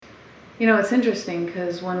You know, it's interesting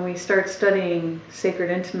because when we start studying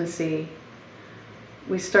sacred intimacy,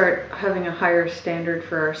 we start having a higher standard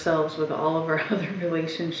for ourselves with all of our other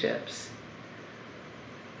relationships.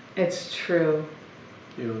 It's true.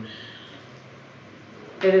 Yes.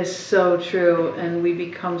 It is so true, and we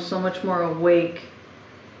become so much more awake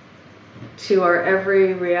to our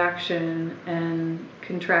every reaction and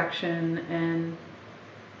contraction and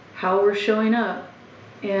how we're showing up.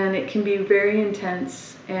 And it can be very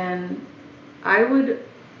intense, and I would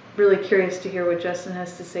really curious to hear what Justin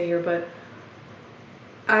has to say here, but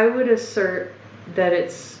I would assert that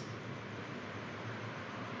it's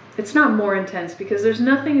not more intense, because there's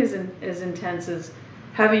nothing as intense as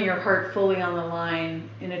having your heart fully on the line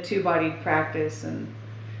in a two-bodied practice and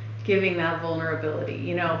giving that vulnerability,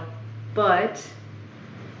 you know. But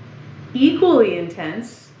equally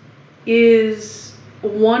intense is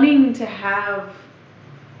wanting to have,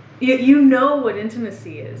 you know what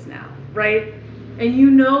intimacy is now, right? And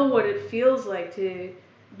you know what it feels like to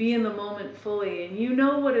be in the moment fully, and you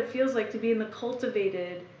know what it feels like to be in the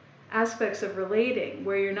cultivated aspects of relating,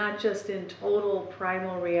 where you're not just in total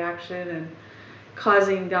primal reaction and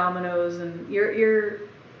causing dominoes, and you're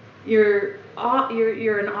an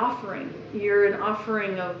offering. You're an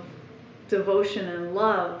offering of devotion and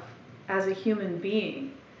love as a human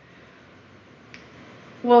being.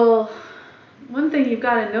 Well, one thing you've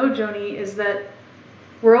got to know, Joni, is that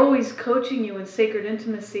we're always coaching you in sacred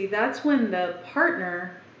intimacy. That's when the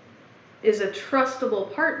partner is a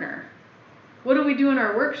trustable partner. What do we do in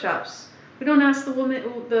our workshops? We don't ask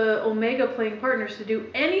the Omega playing partners to do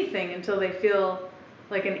anything until they feel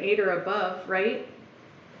like an 8 or above, right?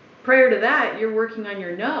 Prior to that, you're working on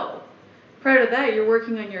your no. Prior to that, you're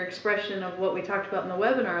working on your expression of what we talked about in the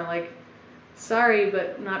webinar, like, sorry,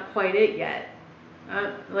 but not quite it yet.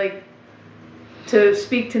 Like, to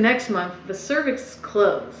speak to next month, the cervix is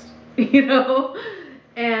closed, you know?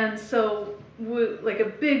 And so, like, a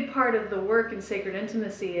big part of the work in sacred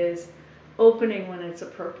intimacy is opening when it's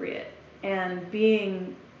appropriate, and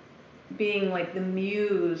being like the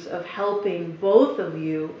muse of helping both of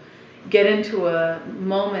you get into a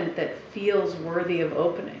moment that feels worthy of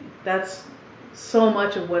opening. That's so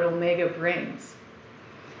much of what Omega brings.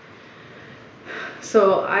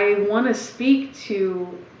 So I want to speak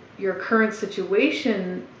to your current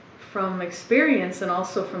situation from experience and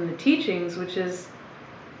also from the teachings, which is,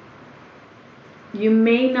 you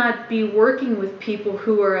may not be working with people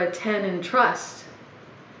who are a 10 in trust.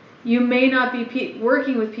 You may not be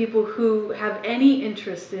working with people who have any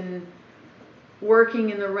interest in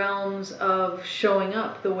working in the realms of showing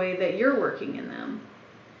up the way that you're working in them.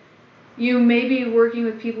 You may be working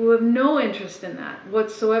with people who have no interest in that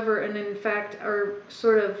whatsoever, and in fact are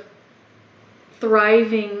sort of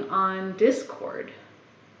thriving on discord.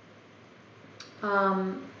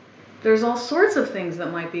 There's all sorts of things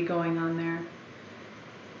that might be going on there.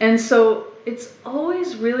 And so it's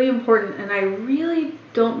always really important, and I really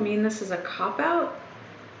don't mean this as a cop-out.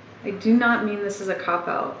 I do not mean this as a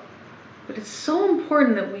cop-out. But it's so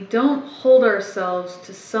important that we don't hold ourselves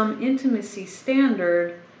to some intimacy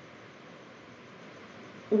standard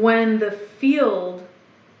when the field,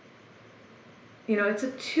 you know, it's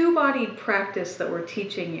a two-bodied practice that we're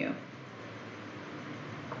teaching you.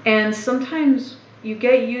 And sometimes you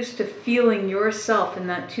get used to feeling yourself in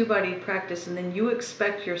that two-bodied practice, and then you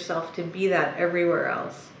expect yourself to be that everywhere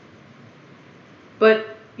else.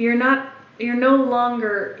 But you're no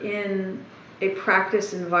longer in a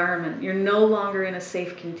practice environment. You're no longer in a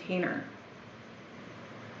safe container.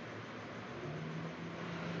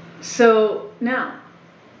 So now,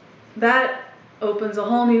 that opens a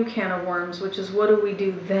whole new can of worms, which is, what do we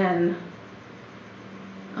do then?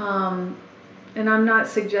 And I'm not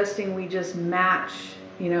suggesting we just match,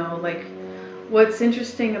 you know, like, what's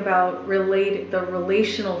interesting about the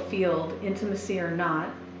relational field, intimacy or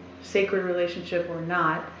not, sacred relationship or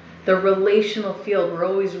not, the relational field, we're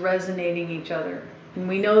always resonating each other. And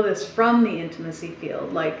we know this from the intimacy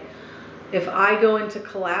field. Like, if I go into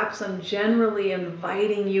collapse, I'm generally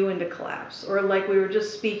inviting you into collapse. Or like we were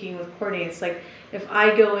just speaking with Courtney, it's like, if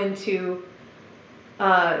I go into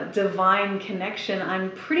divine connection, I'm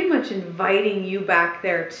pretty much inviting you back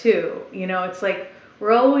there too. You know, it's like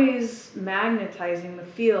we're always magnetizing the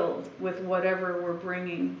field with whatever we're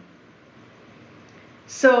bringing.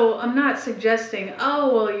 So I'm not suggesting,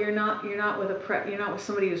 oh well, you're not with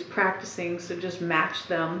somebody who's practicing, so just match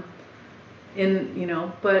them in, you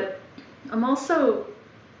know. But I'm also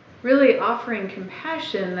really offering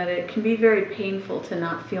compassion that it can be very painful to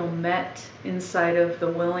not feel met inside of the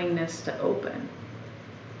willingness to open.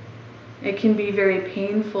 It can be very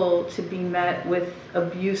painful to be met with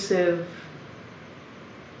abusive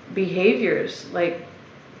behaviors, like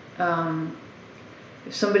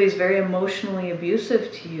if somebody's very emotionally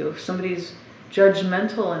abusive to you, if somebody's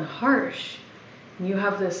judgmental and harsh, and you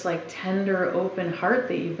have this like tender, open heart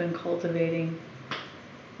that you've been cultivating,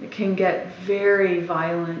 it can get very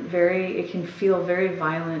violent, it can feel very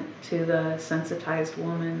violent to the sensitized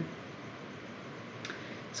woman.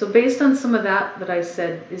 So based on some of that I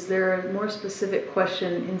said, is there a more specific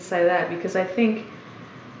question inside that? Because I think,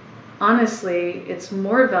 honestly, it's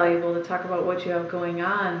more valuable to talk about what you have going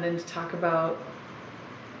on than to talk about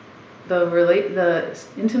the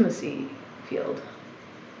intimacy field.